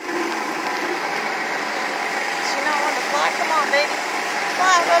Come on, baby.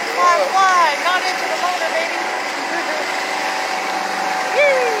 Fly, let's fly, fly. Not into the motor, baby.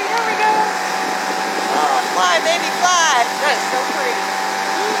 Yee, there we go. Oh, fly, baby, fly. Yes.